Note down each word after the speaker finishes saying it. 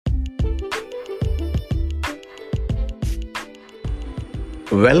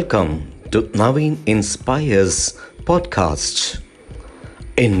Welcome to Naveen Inspires podcast.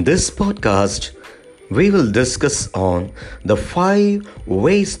 In this podcast, we will discuss on the 5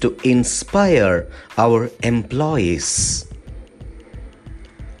 ways to inspire our employees.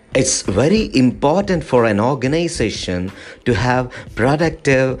 It's very important for an organization to have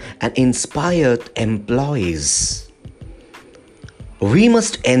productive and inspired employees. We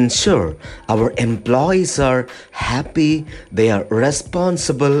must ensure our employees are happy, they are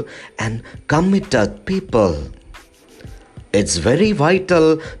responsible and committed people. It's very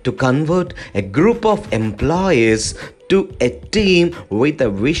vital to convert a group of employees to a team with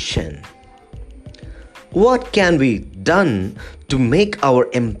a vision. What can be done to make our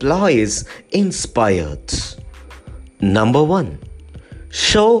employees inspired? Number one,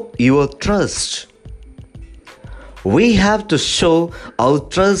 show your trust. We have to show our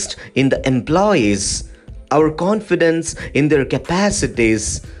trust in the employees, our confidence in their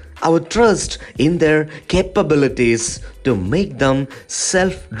capacities, our trust in their capabilities to make them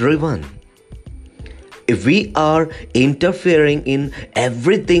self-driven. If we are interfering in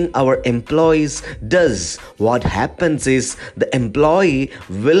everything our employees does, what happens is the employee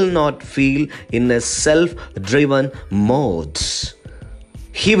will not feel in a self-driven mode.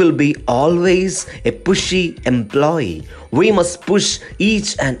 He will be always a pushy employee. We must push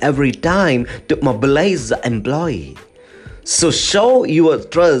each and every time to mobilize the employee. So show your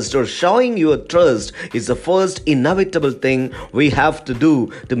trust or showing your trust is the first inevitable thing we have to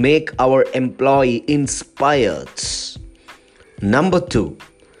do to make our employee inspired. Number two,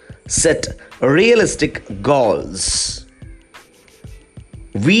 set realistic goals.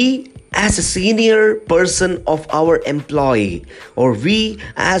 We as a senior person of our employee, or we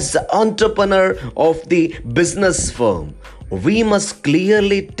as the entrepreneur of the business firm, we must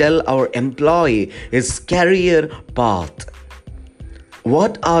clearly tell our employee his career path.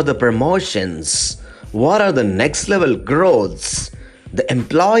 What are the promotions? What are the next level growths the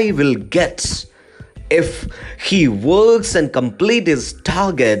employee will get if he works and complete his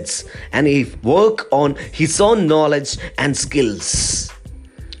targets and he work on his own knowledge and skills?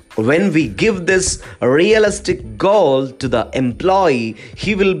 When we give this realistic goal to the employee,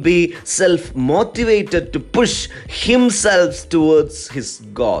 he will be self-motivated to push himself towards his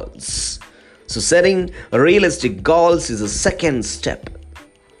goals. So setting realistic goals is a second step.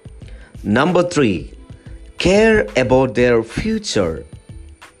 Number three, care about their future.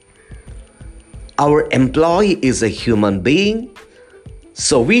 Our employee is a human being,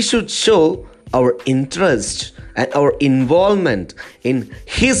 so we should show our interest and our involvement in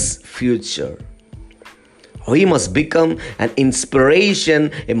his future. We must become an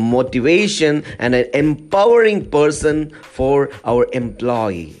inspiration, a motivation, and an empowering person for our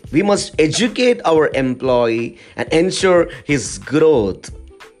employee. We must educate our employee and ensure his growth.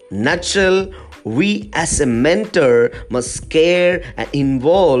 Natural, we as a mentor must care and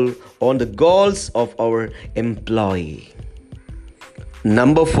involve on the goals of our employee.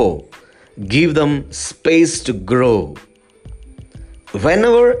 Number four, give them space to grow.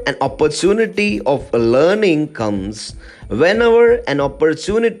 Whenever an opportunity of learning comes, whenever an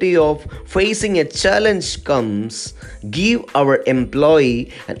opportunity of facing a challenge comes, give our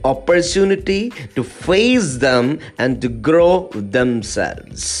employee an opportunity to face them and to grow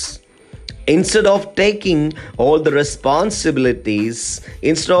themselves. Instead of taking all the responsibilities,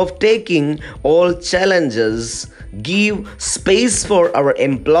 instead of taking all challenges, give space for our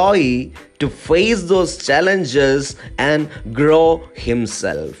employee to face those challenges and grow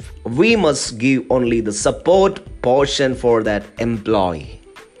himself. We must give only the support portion for that employee.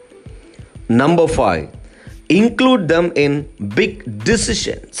 Number five, include them in big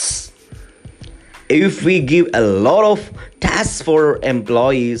decisions. If we give a lot of tasks for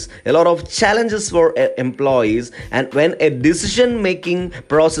employees, a lot of challenges for employees, and when a decision making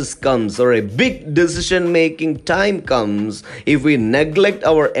process comes or a big decision making time comes, if we neglect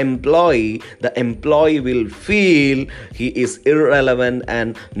our employee, the employee will feel he is irrelevant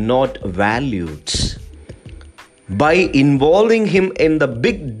and not valued. By involving him in the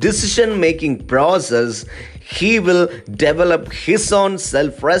big decision making process, he will develop his own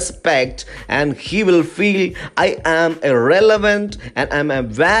self-respect and he will feel I am a relevant and I'm a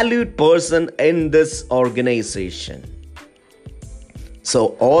valued person in this organization.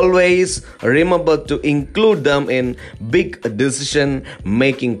 So always remember to include them in big decision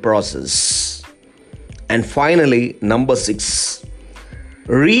making process. And finally, number 6,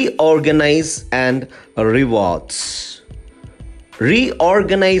 reorganize and reward.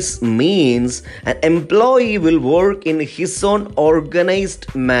 Reorganize means an employee will work in his own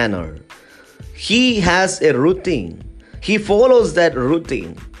organized manner. He has a routine. he follows that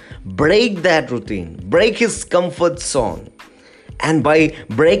routine, break that routine, break his comfort zone. And by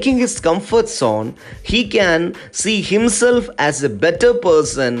breaking his comfort zone, he can see himself as a better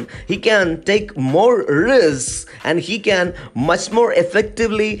person. He can take more risks and he can much more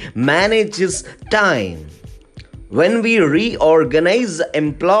effectively manage his time. When we reorganize the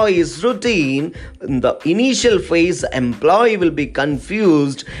employee's routine, in the initial phase, the employee will be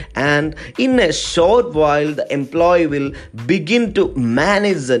confused, and in a short while, the employee will begin to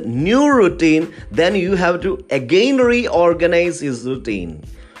manage the new routine. Then you have to again reorganize his routine.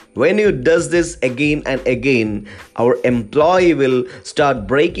 When you does this again and again, our employee will start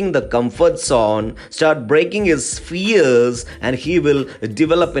breaking the comfort zone, start breaking his fears, and he will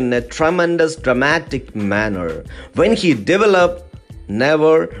develop in a tremendous dramatic manner. When he develop,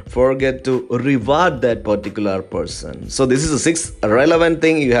 never forget to reward that particular person. So this is the sixth relevant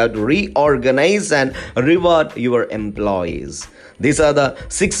thing. You have to reorganize and reward your employees. These are the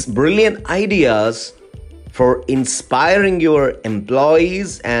 6 brilliant ideas for inspiring your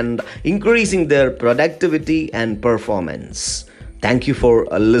employees and increasing their productivity and performance. Thank you for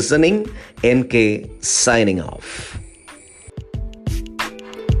listening. NK signing off.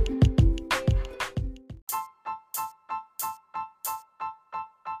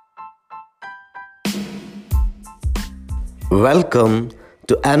 Welcome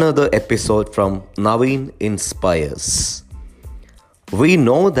to another episode from Naveen Inspires. We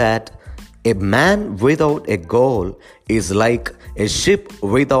know that a man without a goal is like a ship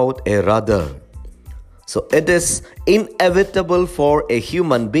without a rudder. So it is inevitable for a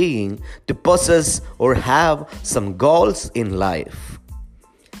human being to possess or have some goals in life.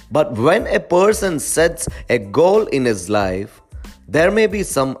 But when a person sets a goal in his life, there may be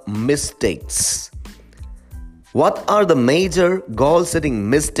some mistakes. What are the major goal setting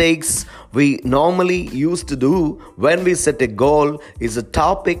mistakes we normally used to do when we set a goal is a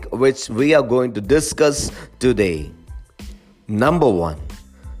topic which we are going to discuss today. Number 1,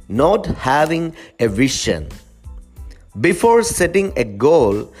 not having a vision. Before setting a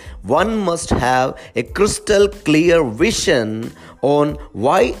goal, one must have a crystal clear vision on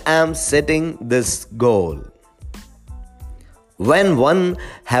why I am setting this goal. When one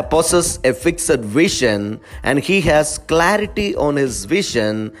possesses a fixed vision and he has clarity on his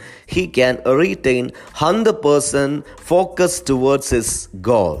vision, he can retain 100% focus towards his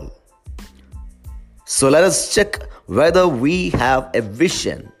goal. So let us check whether we have a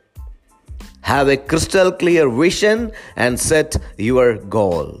vision. Have a crystal clear vision and set your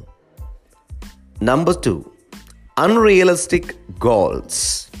goal. Number 2, unrealistic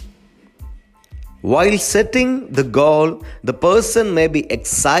goals. While setting the goal, the person may be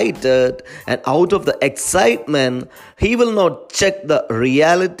excited, and out of the excitement, he will not check the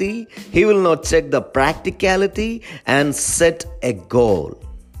reality, he will not check the practicality and set a goal.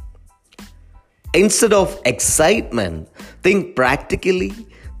 Instead of excitement, think practically,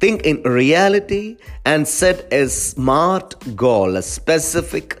 think in reality, and set a smart goal, a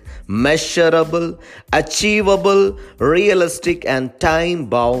specific, measurable, achievable, realistic, and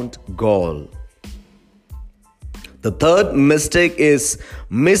time-bound goal. The third mistake is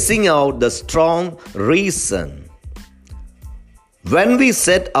missing out the strong reason. When we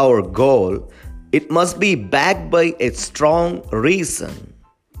set our goal, it must be backed by a strong reason.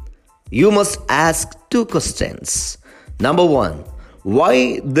 You must ask 2 questions. Number 1,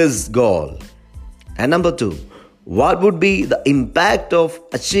 why this goal? And number 2, what would be the impact of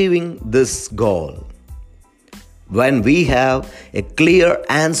achieving this goal? When we have a clear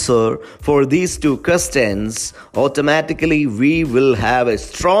answer for these 2 questions, automatically we will have a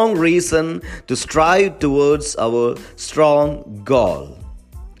strong reason to strive towards our strong goal.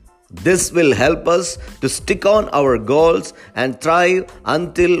 This will help us to stick on our goals and thrive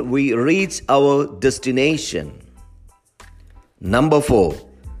until we reach our destination. Number 4,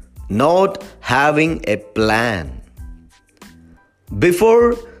 not having a plan.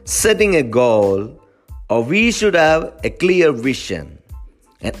 Before setting a goal, we should have a clear vision.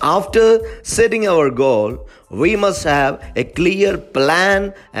 And after setting our goal, we must have a clear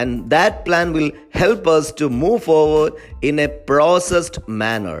plan, and that plan will help us to move forward in a processed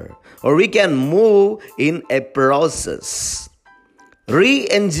manner, or we can move in a process.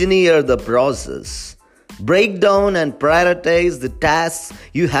 Re-engineer the process. Break down and prioritize the tasks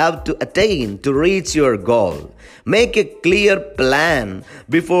you have to attain to reach your goal. Make a clear plan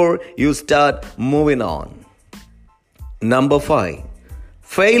before you start moving on. Number 5,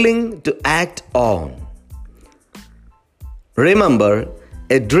 failing to act on. Remember,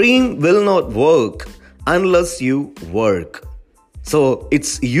 a dream will not work unless you work. So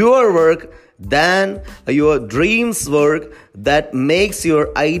it's your work than your dreams work that makes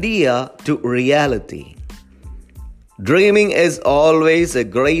your idea to reality. Dreaming is always a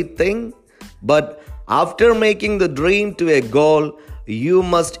great thing, but after making the dream to a goal, you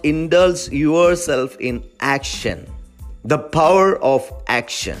must indulge yourself in action. The power of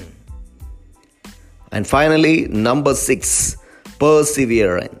action. And finally, number 6,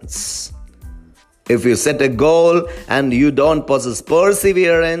 perseverance. If you set a goal and you don't possess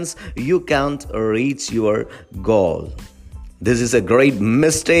perseverance, you can't reach your goal. This is a great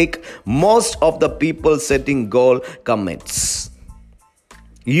mistake most of the people setting goal commits.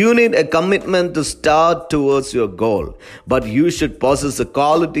 You need a commitment to start towards your goal, but you should possess the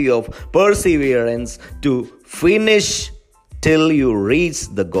quality of perseverance to finish till you reach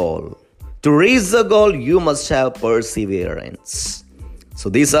the goal. To reach the goal, you must have perseverance. So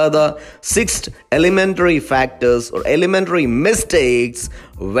these are the 6 elementary factors or elementary mistakes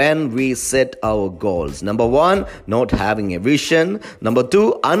when we set our goals. Number 1, not having a vision. Number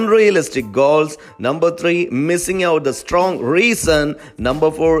 2, unrealistic goals. Number 3, missing out the strong reason.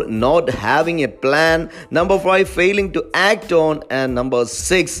 Number 4, not having a plan. Number 5, failing to act on. And number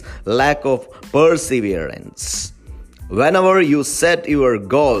 6, lack of perseverance. Whenever you set your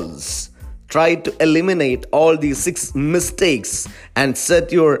goals, try to eliminate all these 6 mistakes and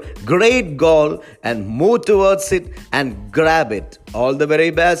set your great goal and move towards it and grab it. All the very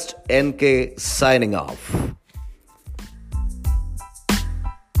best. NK signing off.